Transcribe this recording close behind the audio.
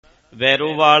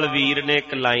ਵੈਰੋਵਾਲ ਵੀਰ ਨੇ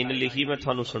ਇੱਕ ਲਾਈਨ ਲਿਖੀ, ਮੈਂ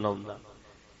ਤੁਹਾਨੂੰ ਸੁਣਾਉਂਦਾ।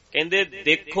 ਕਹਿੰਦੇ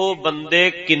ਦੇਖੋ ਬੰਦੇ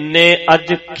ਕਿੰਨੇ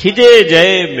ਅੱਜ ਖਿਜੇ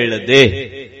ਜਏ ਮਿਲਦੇ।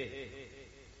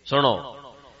 ਸੁਣੋ,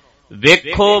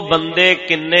 ਵੇਖੋ ਬੰਦੇ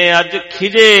ਕਿੰਨੇ ਅੱਜ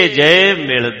ਖਿਜੇ ਜਏ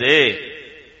ਮਿਲਦੇ,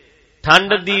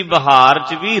 ਠੰਡ ਦੀ ਬਹਾਰ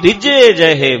ਚ ਵੀ ਰਿੱਝੇ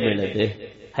ਜਿਹੇ ਮਿਲਦੇ।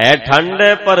 ਹੈ ਠੰਡ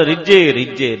ਹੈ ਪਰ ਰਿੱਝੇ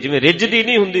ਰਿੱਝੇ, ਜਿਵੇਂ ਰਿੱਝਦੀ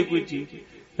ਨਹੀਂ ਹੁੰਦੀ ਕੋਈ ਚੀਜ਼,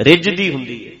 ਰਿੱਝਦੀ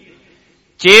ਹੁੰਦੀ ਹੈ।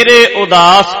 ਚਿਹਰੇ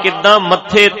ਉਦਾਸ ਕਿੱਦਾਂ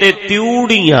ਮੱਥੇ ਤੇ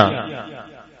ਤਿਊੜੀਆਂ,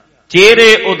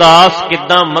 ਚਿਹਰੇ ਉਦਾਸ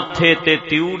ਕਿੱਦਾਂ ਮੱਥੇ ਤੇ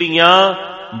ਤਿਊੜੀਆਂ,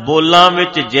 ਬੋਲਾਂ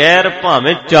ਵਿੱਚ ਜ਼ਹਿਰ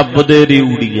ਭਾਵੇਂ ਚੱਬਦੇ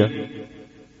ਰਿਊੜੀਆਂ,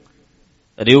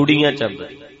 ਰਿਊੜੀਆਂ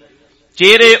ਚੱਬਦੇ।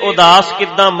 ਚਿਹਰੇ ਉਦਾਸ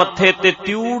ਕਿੱਦਾਂ ਮੱਥੇ ਤੇ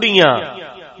ਤਿਊੜੀਆਂ,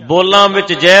 ਬੋਲਾਂ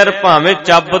ਵਿੱਚ ਜ਼ਹਿਰ ਭਾਵੇਂ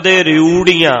ਚੱਬਦੇ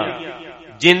ਰਿਊੜੀਆਂ।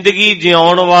 ਜ਼ਿੰਦਗੀ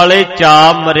ਜਿਉਣ ਵਾਲੇ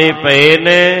ਚਾਅ ਮਰੇ ਪਏ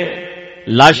ਨੇ,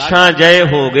 ਲਾਸ਼ਾਂ ਜਏ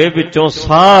ਹੋ ਗਏ ਵਿੱਚੋਂ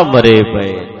ਸਾਹ ਮਰੇ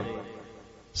ਪਏ,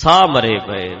 ਸਾਹ ਮਰੇ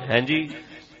ਪਏ। ਹਾਂਜੀ,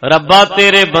 ਰੱਬਾ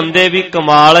ਤੇਰੇ ਬੰਦੇ ਵੀ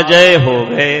ਕਮਾਲ ਜਏ ਹੋ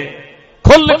ਗਏ।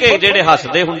 ਖੁੱਲ ਕੇ ਜਿਹੜੇ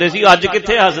ਹੱਸਦੇ ਹੁੰਦੇ ਸੀ ਅੱਜ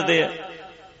ਕਿੱਥੇ ਹੱਸਦੇ ਆ।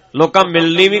 ਲੋਕਾਂ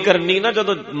ਮਿਲਣੀ ਵੀ ਕਰਨੀ ਨਾ,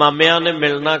 ਜਦੋਂ ਮਾਮਿਆਂ ਨੇ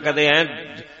ਮਿਲਣਾ ਕਦੇ ਐ,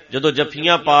 ਜਦੋਂ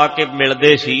ਜੱਫੀਆਂ ਪਾ ਕੇ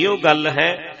ਮਿਲਦੇ ਸੀ, ਉਹ ਗੱਲ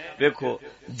ਹੈ। ਵੇਖੋ,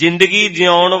 ਜ਼ਿੰਦਗੀ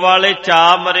ਜਿਉਣ ਵਾਲੇ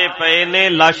ਚਾਅ ਮਰੇ ਪਏ ਨੇ,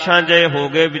 ਲਾਸ਼ਾਂ ਜਏ ਹੋ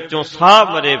ਗਏ ਵਿੱਚੋਂ ਸਾਹ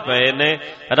ਮਰੇ ਪਏ ਨੇ।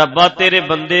 ਰੱਬਾ ਤੇਰੇ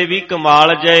ਬੰਦੇ ਵੀ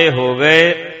ਕਮਾਲ ਜਏ ਹੋ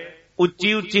ਗਏ,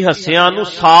 ਉੱਚੀ ਉੱਚੀ ਹੱਸਿਆਂ ਨੂੰ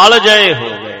ਸਾਲ ਜਏ ਹੋ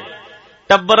ਗਏ।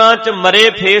 ਟੱਬਰਾਂ ਚ ਮਰੇ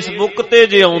ਫੇਸਬੁੱਕ ਤੇ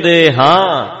ਜਿਉਂਦੇ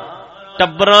ਹਾਂ,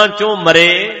 ਟੱਬਰਾਂ ਚੋਂ ਮਰੇ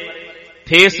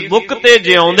ਫੇਸਬੁੱਕ ਤੇ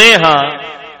ਜਿਉਂਦੇ ਹਾਂ।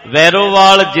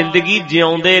 ਵੈਰੋਵਾਲ ਜ਼ਿੰਦਗੀ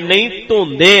ਜਿਉਂਦੇ ਨਹੀਂ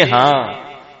ਧੋਂਦੇ ਹਾਂ।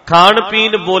 ਖਾਣ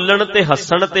ਪੀਣ ਬੋਲਣ ਤੇ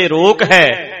ਹੱਸਣ ਤੇ ਰੋਕ ਹੈ,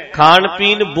 ਖਾਣ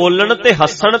ਪੀਣ ਬੋਲਣ ਤੇ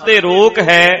ਹੱਸਣ ਤੇ ਰੋਕ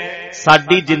ਹੈ।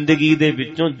 ਸਾਡੀ ਜ਼ਿੰਦਗੀ ਦੇ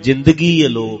ਵਿੱਚੋਂ ਜ਼ਿੰਦਗੀ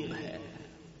ਅਲੋਪ ਹੈ,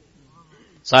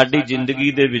 ਸਾਡੀ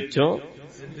ਜ਼ਿੰਦਗੀ ਦੇ ਵਿੱਚੋਂ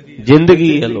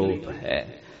ਜ਼ਿੰਦਗੀ ਅਲੋਪ ਹੈ।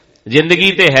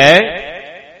 ਜ਼ਿੰਦਗੀ ਤੇ ਹੈ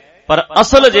ਪਰ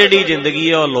ਅਸਲ ਜਿਹੜੀ ਜ਼ਿੰਦਗੀ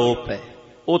ਹੈ ਉਹ ਅਲੋਪ ਹੈ।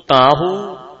 ਉਹ ਤਾਂ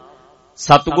ਹੋ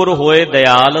ਸਤਿਗੁਰ ਹੋਏ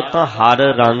ਦਿਆਲ ਤਾਂ ਹਰ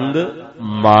ਰੰਗ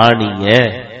ਮਾਣੀਐ।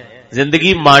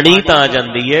 ਜ਼ਿੰਦਗੀ ਮਾਣੀ ਤਾਂ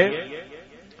ਜਾਂਦੀ ਹੈ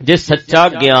ਜੇ ਸੱਚਾ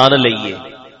ਗਿਆਨ ਲਈਏ,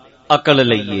 ਅਕਲ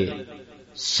ਲਈਏ,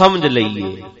 ਸਮਝ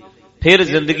ਲਈਏ, ਫਿਰ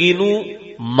ਜ਼ਿੰਦਗੀ ਨੂੰ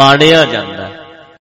ਮਾਣਿਆ ਜਾਂਦਾ।